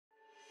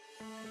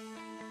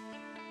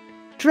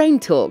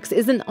DroneTalks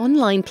is an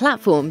online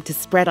platform to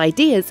spread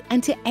ideas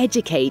and to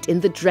educate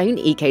in the drone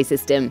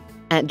ecosystem.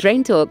 At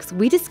DroneTalks,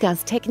 we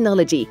discuss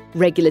technology,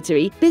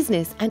 regulatory,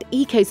 business and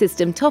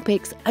ecosystem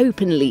topics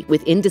openly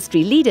with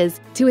industry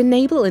leaders to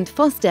enable and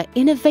foster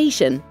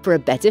innovation for a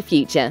better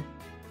future.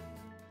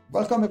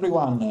 Welcome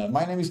everyone.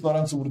 My name is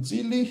Lorenzo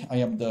Murzilli. I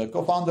am the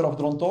co-founder of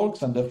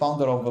DroneTalks and the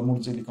founder of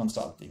Murzilli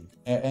Consulting.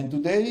 And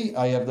today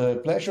I have the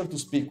pleasure to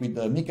speak with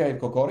Mikhail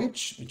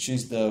Kokorich, which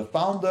is the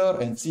founder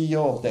and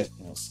CEO of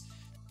Destinus.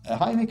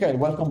 Hi Mikhail,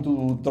 welcome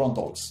to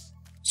DroneTalks.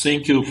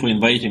 Thank you for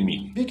inviting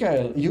me.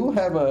 Mikhail, you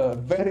have a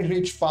very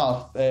rich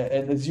path,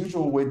 and as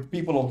usual with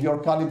people of your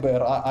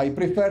caliber, I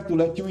prefer to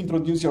let you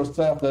introduce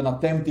yourself than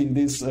attempting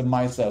this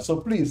myself.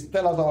 So please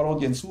tell us, our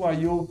audience, who are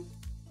you?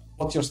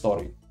 What's your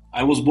story?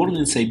 I was born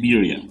in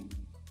Siberia,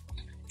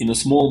 in a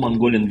small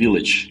Mongolian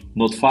village,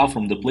 not far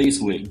from the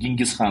place where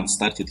Genghis Khan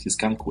started his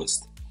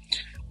conquest.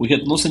 We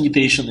had no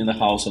sanitation in the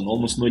house and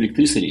almost no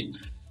electricity,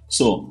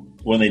 so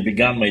when I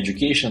began my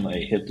education,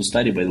 I had to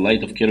study by the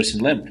light of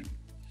kerosene lamp.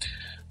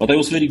 But I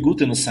was very good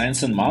in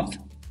science and math,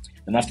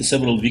 and after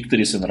several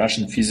victories in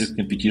Russian physics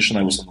competition,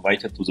 I was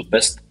invited to the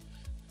best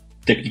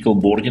technical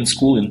boarding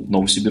school in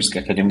Novosibirsk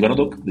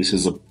Akademgorodok. This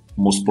is the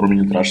most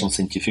prominent Russian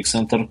scientific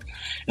center.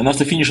 And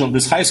after finishing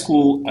this high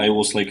school, I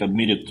was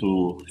admitted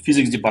to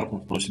physics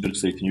department of Novosibirsk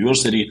State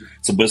University.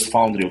 It's the best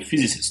foundry of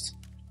physicists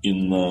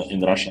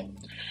in Russia.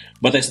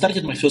 But I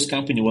started my first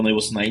company when I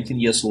was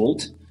 19 years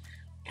old,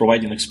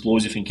 providing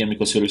explosive and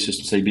chemical services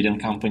to Siberian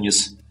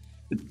companies.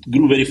 It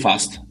grew very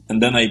fast.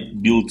 And then I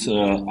built,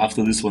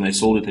 after this, when I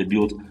sold it, I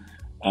built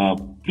a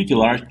pretty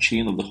large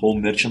chain of the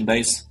home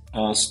merchandise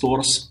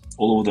stores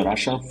all over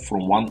Russia,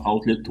 from one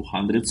outlet to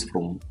hundreds,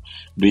 from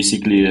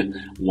basically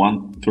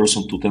one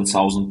person to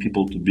 10,000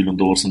 people to $1 billion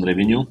in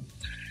revenue.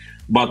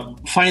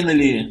 But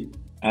finally,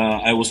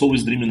 I was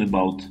always dreaming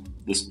about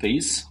the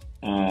space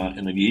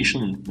and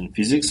aviation and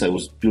physics. I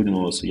was building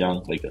when I was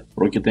young,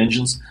 rocket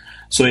engines.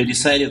 So I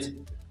decided,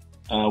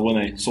 when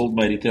I sold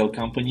my retail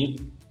company,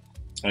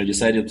 I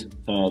decided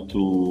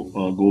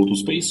to go to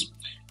space.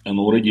 And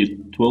already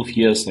 12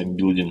 years I'm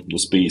building the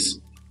space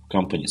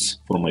companies.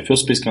 From my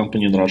first space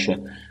company in Russia,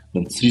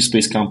 then 3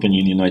 space company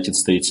in the United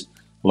States.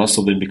 Last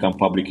of them become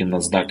public in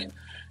NASDAQ.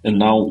 And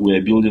now we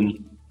are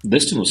building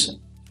Destinus.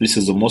 This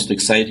is the most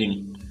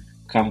exciting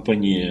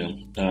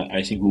company,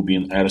 I think, will be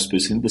in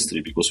aerospace industry,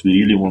 because we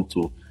really want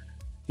to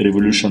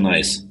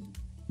revolutionize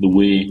the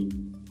way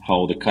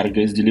how the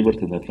cargo is delivered,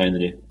 and then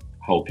finally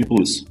how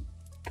people is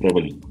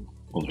traveling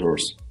on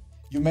Earth.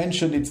 You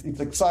mentioned it's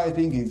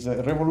exciting, it's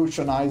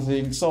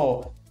revolutionizing.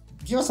 So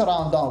give us a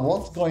rundown.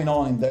 What's going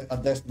on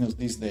at Destinus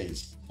these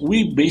days?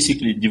 We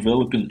basically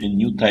developing a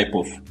new type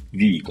of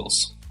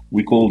vehicles.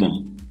 We call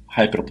them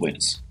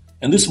hyperplanes.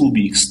 And this will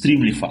be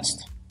extremely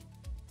fast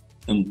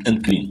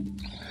and clean.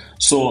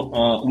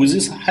 So with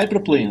these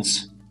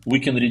hyperplanes, we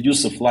can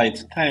reduce the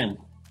flight time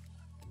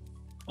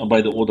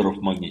by the order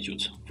of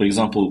magnitude. For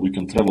example, we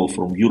can travel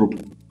from Europe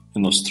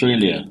and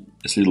Australia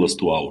as little as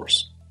 2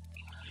 hours.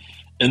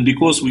 And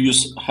because we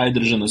use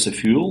hydrogen as a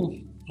fuel,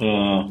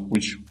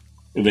 which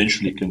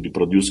eventually can be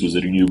produced with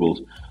the renewable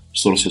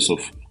sources of,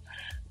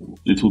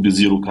 it will be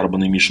zero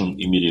carbon emission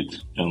immediate,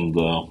 and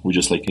we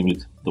just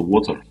emit the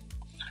water.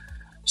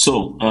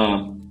 So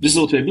this is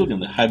what we're building,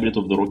 the hybrid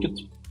of the rocket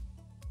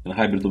and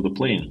hybrid of the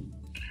plane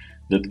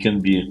that can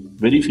be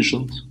very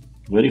efficient,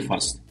 very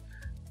fast,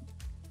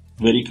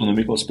 very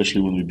economical,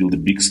 especially when we build a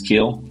big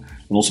scale,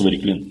 and also very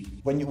clean.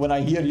 When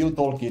I hear you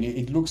talking,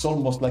 it looks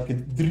almost like a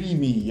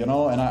dreamy, and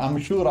I'm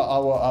sure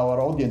our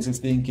audience is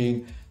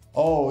thinking,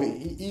 oh,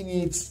 he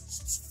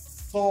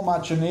needs so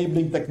much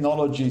enabling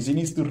technologies, he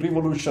needs to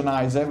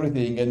revolutionize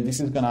everything, and this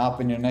is going to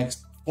happen in the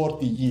next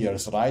 40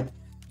 years, right?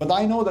 But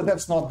I know that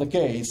that's not the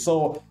case.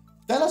 So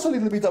tell us a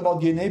little bit about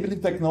the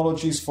enabling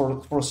technologies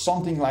for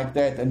something like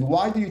that, and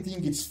why do you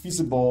think it's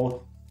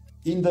feasible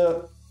in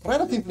the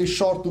relatively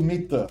short to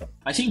mid-term?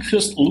 I think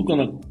first look on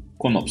the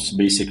ConOps,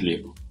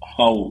 basically,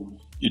 how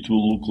it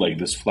will look like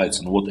these flights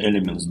and what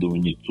elements do we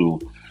need to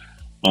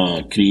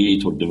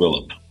create or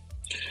develop.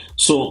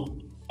 So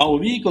our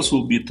vehicles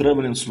will be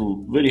traveling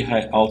through very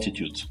high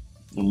altitude,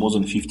 more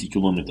than 50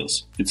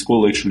 kilometers. It's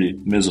called actually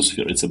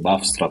mesosphere, it's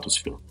above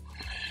stratosphere.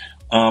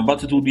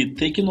 But it will be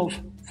taken off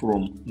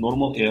from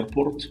normal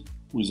airport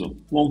with a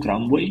long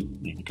runway,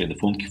 kind of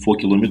 4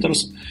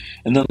 kilometers,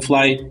 and then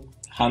fly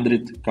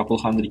couple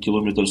hundred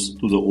kilometers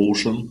to the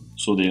ocean,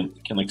 so they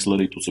can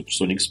accelerate to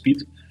supersonic speed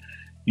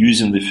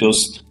using the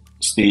first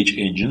stage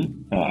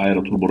engine,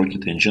 aeroturbo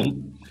rocket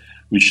engine,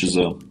 which is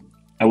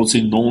I would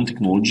say known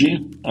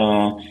technology,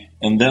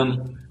 and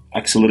then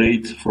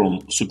accelerate from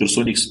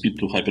supersonic speed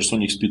to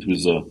hypersonic speed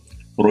with a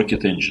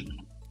rocket engine.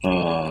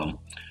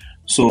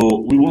 So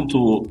we want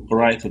to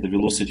ride at a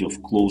velocity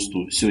of close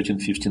to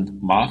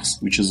 13-15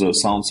 Machs, which is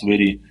sounds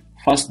very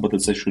fast, but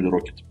it's actually a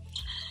rocket.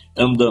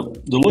 And the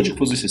logic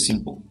for this is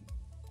simple.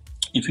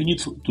 If you need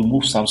to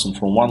move something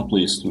from one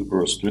place to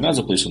Earth to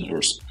another place on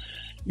Earth,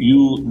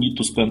 you need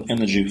to spend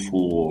energy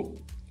for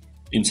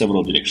in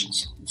several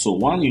directions. So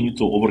one, you need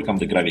to overcome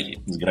the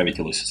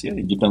gravity losses. Yeah,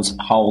 it depends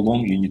how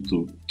long you need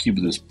to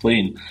keep this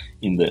plane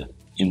in the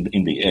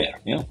air.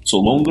 Yeah, so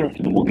longer,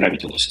 the more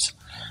gravity losses.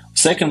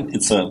 Second,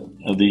 it's the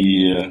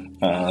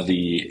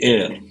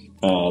air,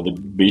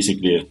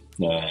 basically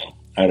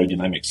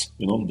aerodynamics.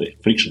 The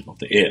friction of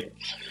the air.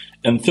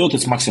 And third,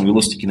 it's maximum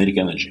velocity kinetic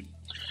energy.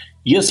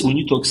 Yes, we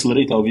need to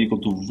accelerate our vehicle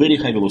to very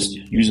high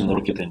velocity using a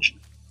rocket engine.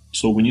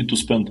 So we need to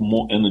spend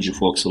more energy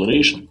for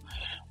acceleration.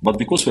 But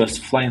because we are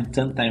flying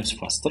 10 times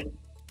faster,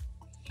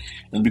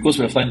 and because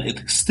we are flying at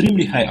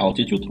extremely high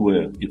altitude,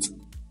 where it's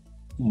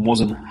more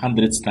than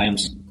 100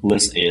 times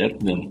less air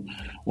than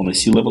on a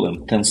sea level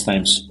and 10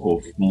 times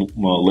of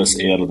less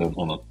air than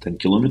on 10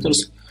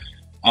 kilometers,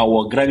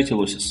 our gravity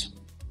losses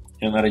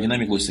and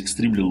aerodynamic loss is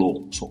extremely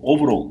low. So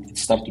overall, it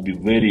starts to be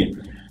very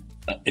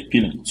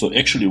appealing. So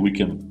actually, we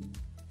can,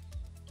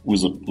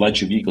 with the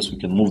larger vehicles, we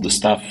can move the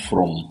stuff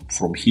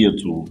from here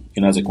to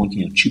another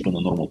continent cheaper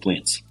than normal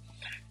planes.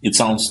 It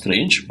sounds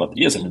strange, but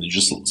yes, you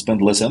just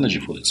spend less energy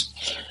for this.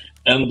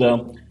 And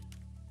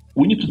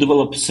we need to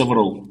develop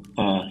several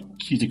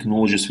key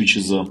technologies which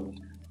is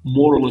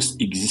more or less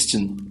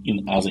existing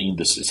in other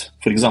industries.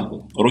 For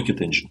example,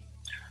 rocket engine.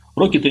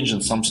 Rocket engine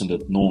is something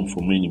that's known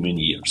for many,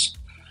 many years.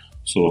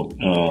 So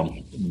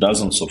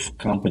dozens of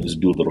companies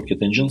build the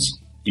rocket engines,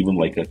 even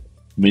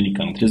many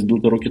countries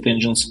build the rocket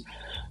engines.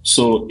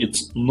 So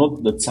it's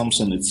not that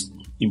something that's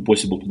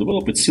impossible to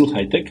develop. It's still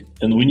high tech,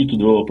 and we need to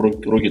develop a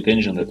rocket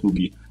engine that will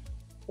be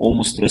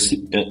almost as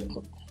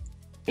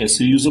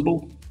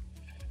reusable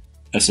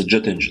as a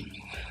jet engine.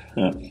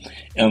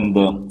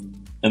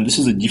 And this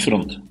is a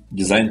different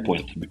design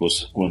point,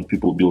 because when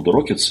people build the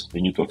rockets, they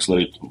need to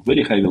accelerate to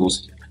very high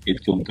velocity, 8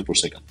 km per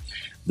second.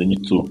 They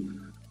need to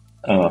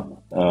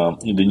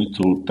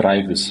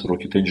drive this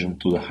rocket engine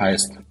to the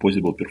highest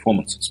possible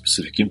performance,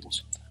 specific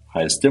impulse,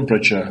 highest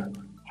temperature,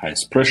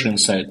 highest pressure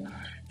inside.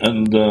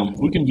 And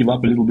we can give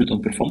up a little bit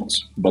on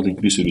performance, but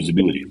increase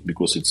usability,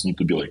 because it's need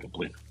to be like a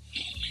plane.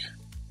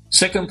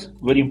 Second,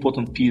 very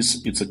important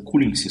piece, it's a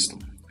cooling system,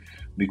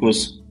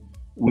 because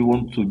we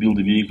want to build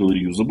a vehicle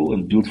reusable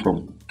and built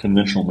from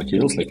conventional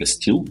materials like a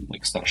steel,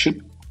 like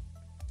Starship.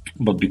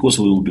 But because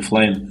we will be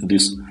flying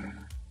this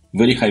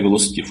very high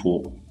velocity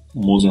for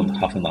more than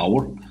half an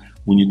hour,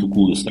 we need to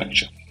cool the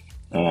structure.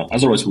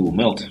 Otherwise, we will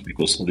melt,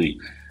 because the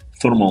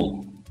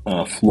thermal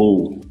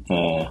flow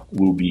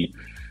will be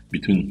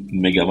between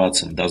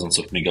megawatts and dozens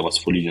of megawatts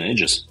for leading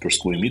edges per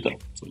square meter.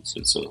 So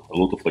it's a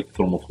lot of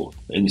thermal flow.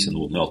 Anything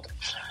will melt.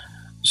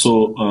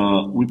 So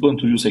we plan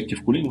to use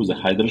active cooling with the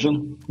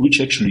hydrogen, which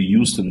actually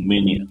used in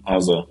many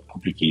other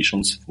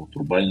applications for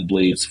turbine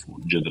blades, for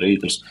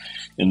generators,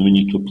 and we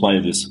need to apply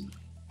this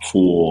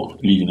for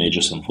leading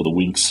edges and for the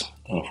wings,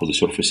 for the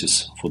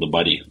surfaces, for the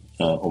body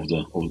of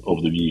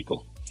the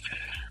vehicle.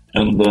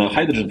 And the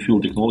hydrogen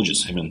fuel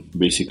technologies,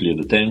 basically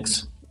the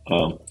tanks.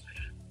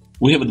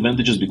 We have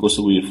advantages because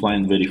we are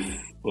flying very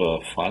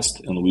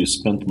fast, and we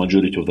spend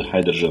majority of the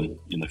hydrogen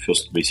in the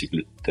first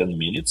basically 10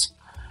 minutes.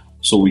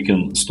 So we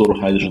can store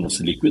hydrogen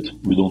as a liquid.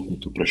 We don't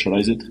need to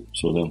pressurize it.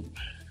 So then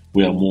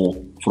we are more,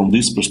 from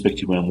this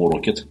perspective, we are more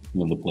rocket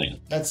than the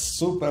plane. That's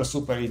super,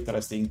 super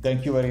interesting.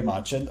 Thank you very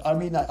much. And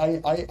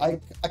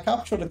I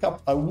captured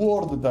a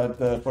word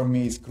that for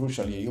me is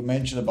crucial here. You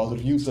mentioned about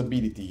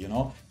reusability,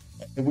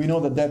 We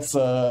know that's,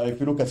 if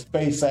you look at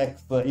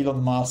SpaceX,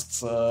 Elon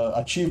Musk's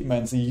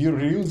achievements,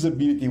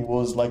 reusability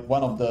was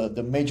one of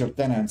the major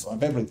tenets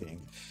of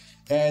everything.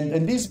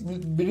 And this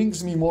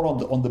brings me more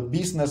on the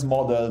business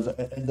models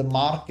and the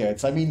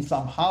markets.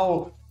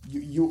 Somehow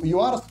you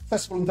are a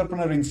successful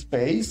entrepreneur in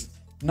space.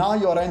 Now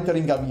you are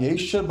entering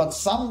aviation, but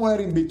somewhere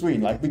in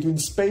between, between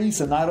space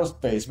and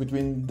aerospace,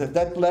 between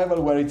that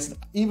level where it's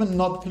even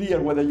not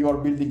clear whether you are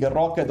building a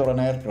rocket or an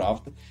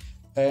aircraft.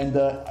 And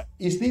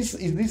is this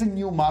a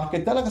new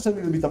market? Tell us a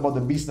little bit about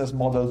the business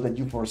models that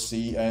you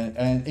foresee,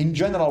 and in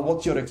general,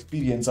 what's your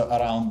experience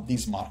around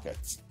these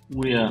markets?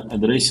 We are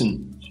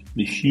addressing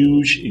the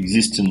huge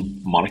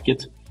existing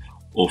market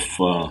of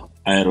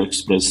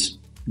aeroexpress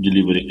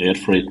delivery, air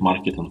freight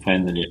market, and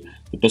finally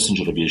the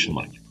passenger aviation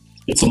market.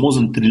 It's more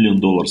than $1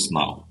 trillion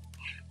now.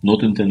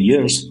 Not in 10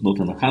 years, not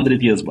in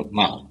 100 years, but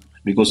now.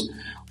 Because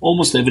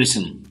almost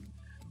everything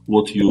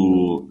what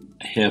you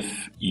have,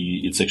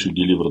 it's actually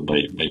delivered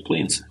by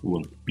planes.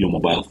 When your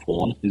mobile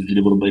phone is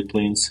delivered by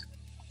planes,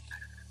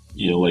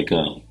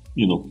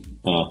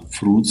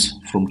 fruits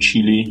from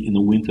Chile in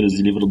the winter is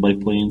delivered by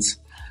planes.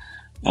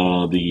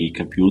 The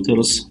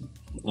computers,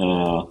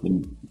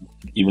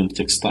 even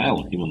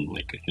textile,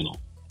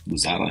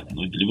 Zara,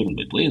 delivered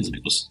by planes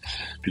because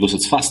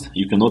it's fast.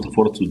 You cannot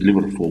afford to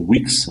deliver for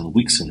weeks and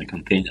weeks in the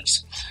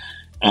containers.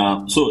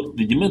 So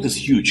the demand is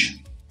huge,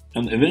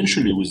 and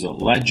eventually with the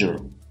larger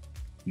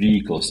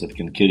vehicles that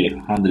can carry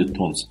 100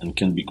 tons and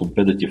can be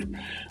competitive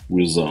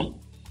with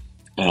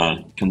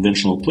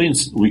conventional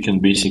planes, we can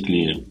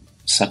basically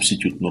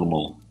substitute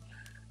normal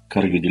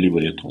cargo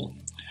delivery at all.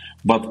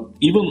 But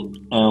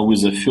even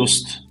with the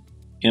first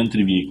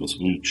entry vehicles,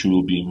 which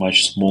will be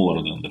much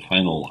smaller than the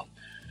final one,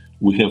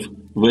 we have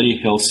very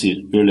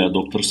healthy early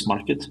adopters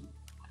market,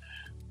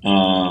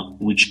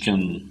 which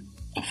can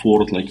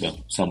afford like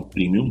some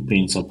premium,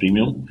 paying some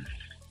premium,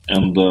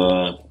 and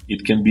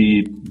it can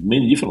be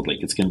many different.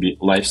 Like it can be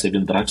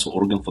life-saving drugs or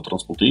organ for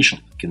transportation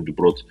can be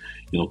brought,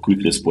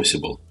 quickly as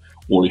possible.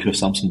 Or if you have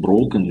something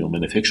broken in your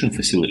manufacturing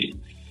facility,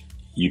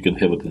 you can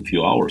have it in a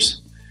few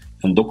hours.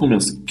 And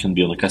documents can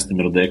be on a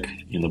customer deck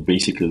in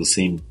basically the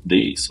same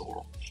days.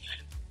 Or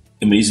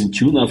amazing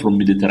tuna from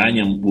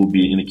Mediterranean will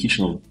be in the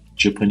kitchen of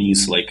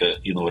Japanese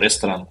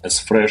restaurant as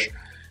fresh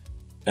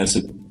as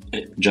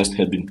it just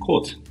had been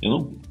caught.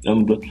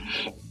 And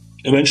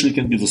eventually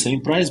can be the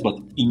same price, but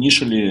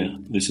initially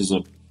this is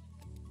a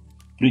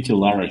pretty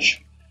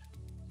large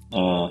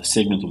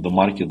segment of the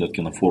market that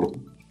can afford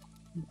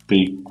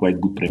pay quite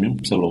good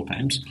premium several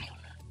times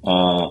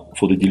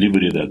for the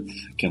delivery that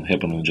can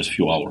happen in just a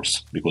few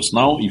hours. Because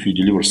now if you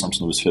deliver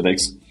something with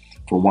FedEx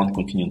from one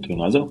continent to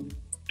another,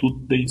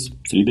 2 days,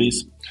 3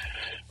 days,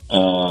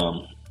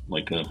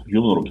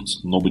 human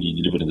organs, nobody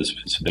delivering this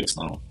with FedEx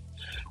now,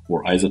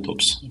 or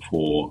isotopes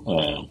for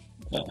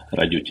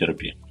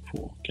radiotherapy,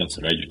 for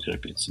cancer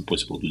radiotherapy, it's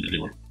impossible to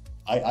deliver.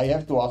 I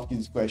have to ask you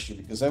this question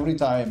because every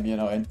time,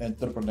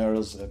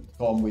 entrepreneurs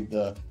come with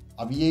the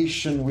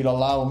aviation will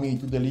allow me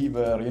to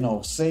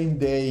deliver, same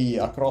day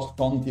across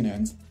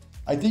continents.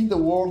 I think the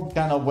world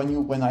kind of,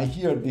 when I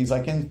hear this,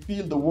 I can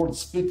feel the world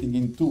splitting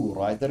in two,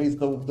 right? There is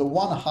the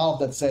one half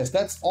that says,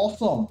 that's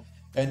awesome.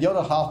 And the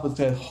other half that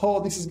says, oh,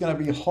 this is going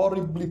to be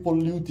horribly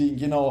polluting,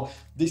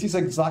 this is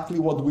exactly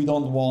what we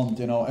don't want,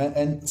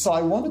 And so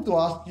I wanted to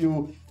ask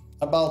you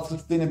about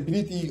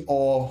sustainability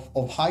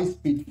of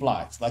high-speed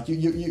flights. Like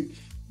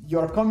you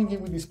are coming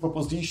in with this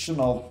proposition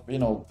of,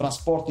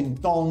 transporting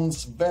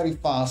tons very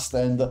fast.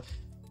 And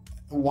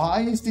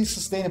why is this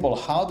sustainable?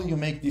 How do you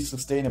make this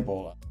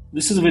sustainable?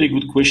 This is a very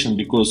good question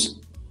because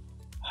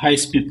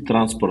high-speed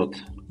transport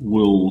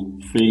will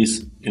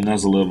face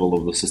another level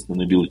of the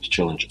sustainability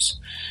challenges.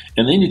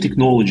 And any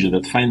technology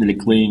that finally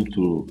claims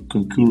to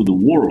conquer the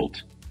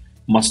world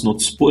must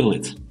not spoil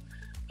it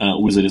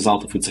with the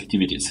result of its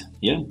activities.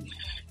 Yeah,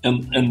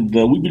 and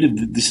we believe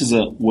that this is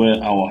where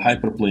our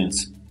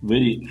hyperplanes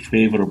very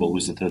favorable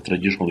with the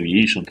traditional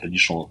aviation,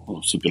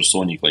 traditional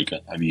supersonic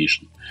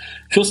aviation.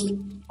 First,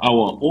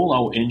 all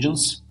our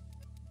engines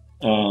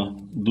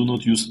do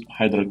not use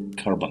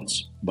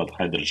hydrocarbons but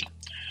hydrogen.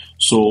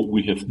 So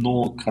we have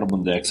no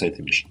carbon dioxide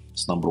emission.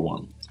 It's number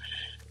one.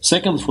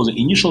 Second, for the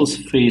initial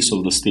phase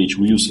of the stage,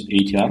 we use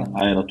ATR,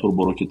 Aero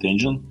Turbo Rocket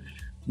Engine.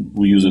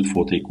 We use it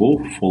for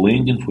takeoff, for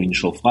landing, for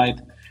initial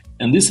flight.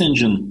 And this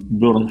engine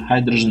burns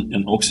hydrogen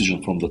and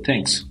oxygen from the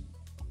tanks.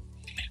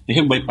 They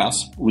have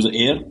bypass with the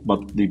air,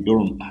 but they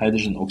burn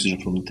hydrogen and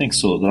oxygen from the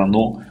tanks. So there are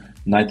no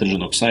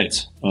nitrogen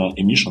oxides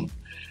emission,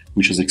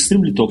 which is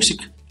extremely toxic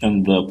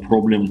and the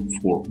problem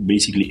for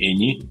basically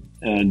any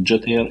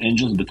jet air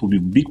engines. That will be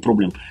a big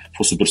problem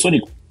for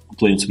supersonic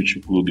planes, which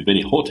will be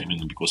very hot.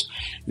 Because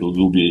it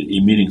will be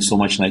emitting so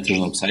much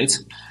nitrogen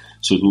oxides,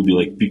 so it will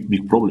be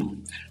big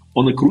problem.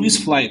 On a cruise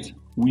flight,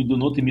 we do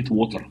not emit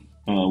water,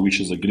 which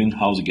is a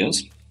greenhouse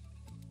gas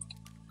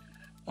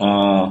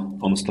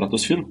on the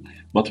stratosphere,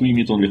 but we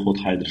emit only hot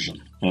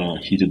hydrogen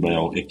heated by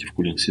our active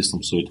cooling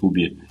system. So it will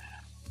be,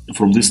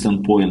 from this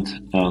standpoint,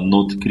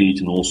 not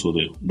creating also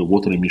the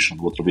water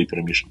vapor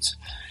emissions.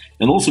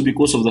 And also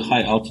because of the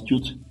high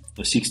altitude,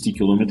 60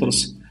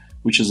 kilometers,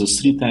 which is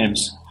 3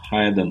 times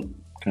higher than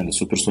kind of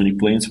supersonic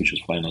planes, which is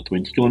flying at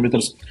 20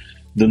 kilometers,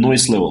 the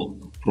noise level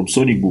from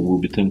sonic boom will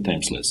be 10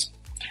 times less.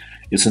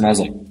 It's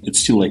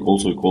still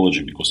also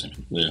ecology, because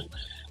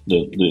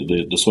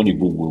the sonic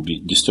boom will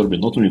be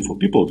disturbing not only for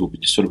people, it will be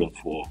disturbing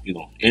for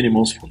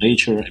animals, for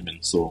nature.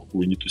 So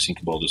we need to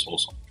think about this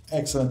also.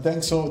 Excellent.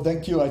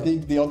 Thank you. I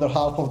think the other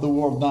half of the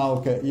world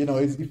now,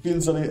 it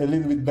feels a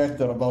little bit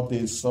better about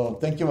this. So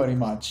thank you very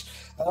much.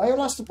 I have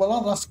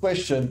one last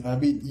question.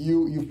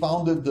 You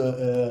founded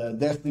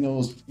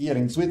Destinus here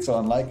in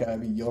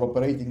Switzerland. Your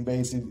operating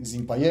base is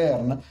in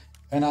Payerne,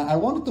 and I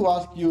wanted to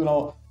ask you,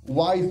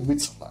 why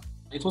Switzerland?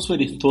 It was a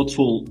very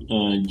thoughtful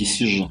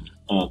decision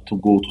to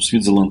go to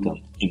Switzerland,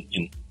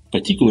 in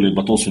particular,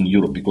 but also in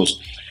Europe,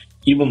 because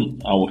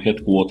even our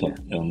headquarters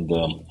and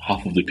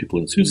half of the people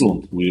in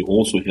Switzerland, we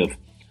also have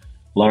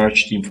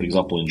large team, for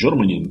example, in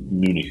Germany, in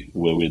Munich,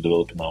 where we're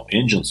developing our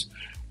engines.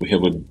 We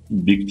have a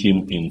big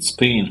team in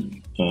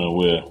Spain,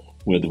 where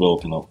we're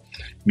developing our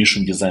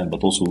mission design,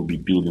 but also we'll be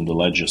building the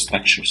larger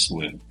structures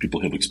where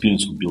people have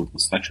experience with building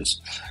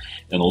structures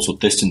and also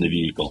testing the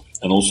vehicle.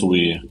 And also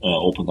we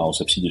opened our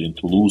subsidiary in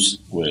Toulouse,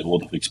 where a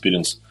lot of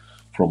experience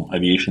from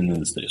aviation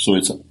industry. So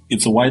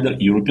it's a wider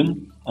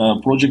European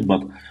project,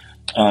 but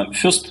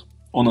first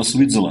on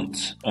Switzerland.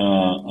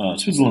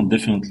 Switzerland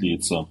definitely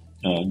it's a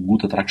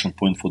good attraction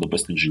point for the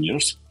best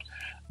engineers,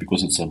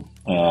 because it's a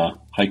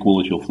high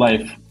quality of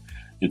life.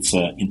 It's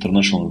an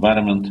international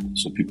environment,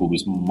 so people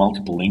with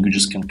multiple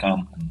languages can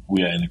come.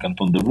 We are in the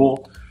Canton de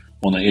Vaud,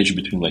 on the edge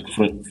between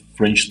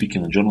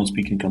French-speaking and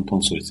German-speaking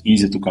cantons, so it's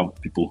easy to come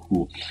people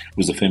who,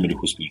 with a family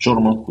who speak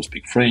German, who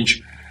speak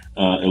French.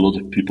 A lot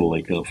of people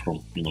from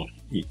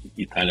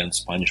Italian,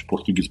 Spanish,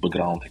 Portuguese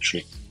background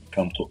actually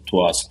come to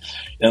us.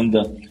 And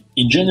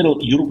in general,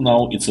 Europe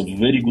now, it's a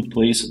very good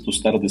place to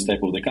start this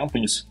type of the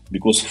companies,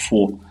 because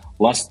for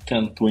last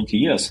 10, 20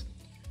 years,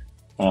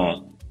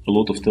 a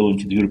lot of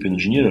talented European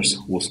engineers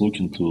was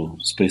looking to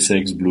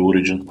SpaceX, Blue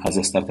Origin,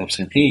 other startups,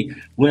 saying, hey,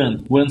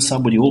 when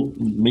somebody will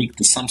make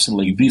something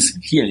like this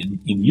here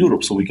in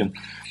Europe, so we can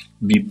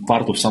be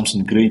part of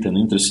something great and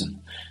interesting.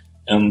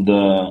 And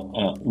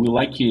we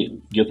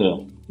lucky get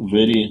a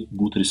very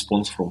good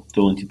response from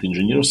talented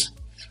engineers.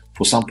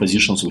 For some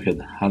positions, we had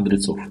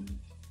hundreds of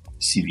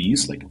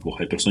CVs, like for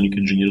hypersonic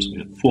engineers, we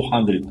had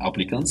 400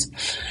 applicants,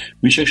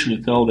 which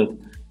actually tell that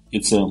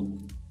it's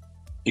an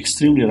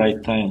extremely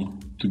right time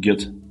to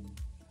get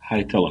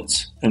high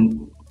talents.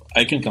 And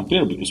I can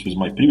compare, because with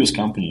my previous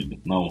company,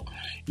 but now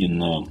in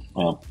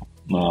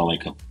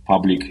like a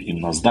public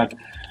in NASDAQ,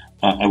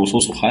 I was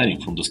also hiring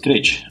from the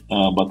scratch.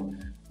 But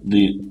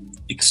the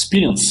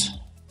experience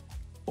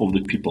of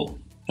the people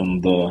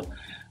and the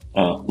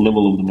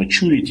level of the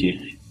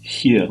maturity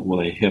here,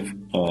 what I have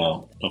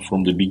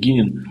from the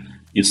beginning,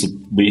 is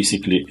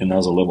basically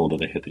another level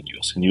that I had in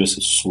US. In US,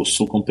 it was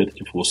so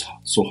competitive, it was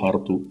so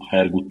hard to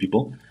hire good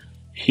people.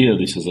 Here,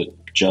 this is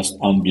just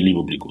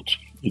unbelievably good.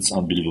 It's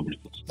unbelievably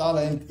good.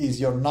 Talent is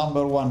your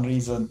number one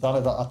reason,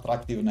 talent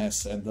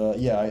attractiveness. And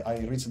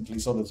I recently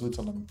saw that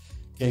Switzerland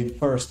came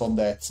first on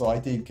that. So I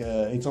think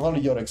it's not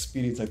only your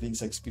experience, I think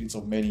it's the experience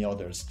of many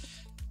others.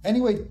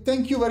 Anyway,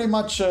 thank you very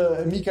much,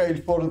 Mikhail,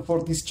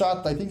 for this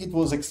chat. I think it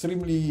was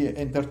extremely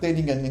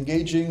entertaining and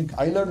engaging.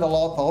 I learned a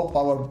lot. I hope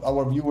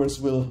our viewers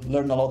will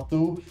learn a lot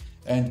too.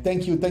 And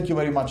thank you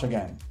very much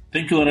again.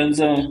 Thank you,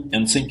 Lorenzo,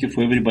 and thank you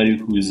for everybody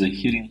who is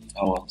hearing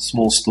our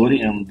small story.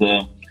 And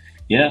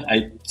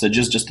I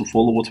suggest just to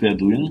follow what we are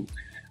doing.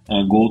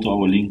 Go to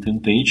our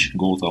LinkedIn page,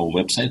 go to our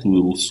website. We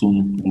will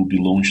soon be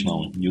launching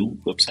our new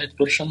website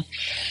version.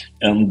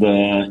 And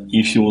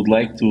if you would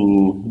like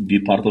to be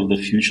part of the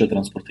future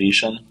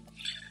transportation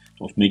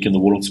of making the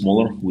world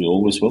smaller, we're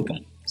always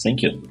welcome.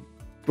 Thank you.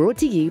 Brought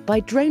to you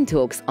by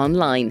DroneTalks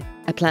Online,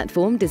 a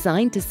platform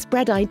designed to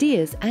spread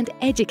ideas and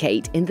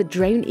educate in the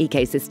drone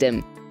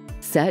ecosystem.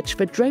 Search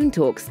for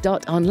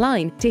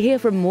DroneTalks.online to hear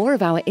from more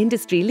of our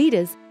industry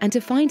leaders and to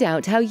find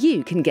out how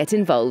you can get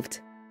involved.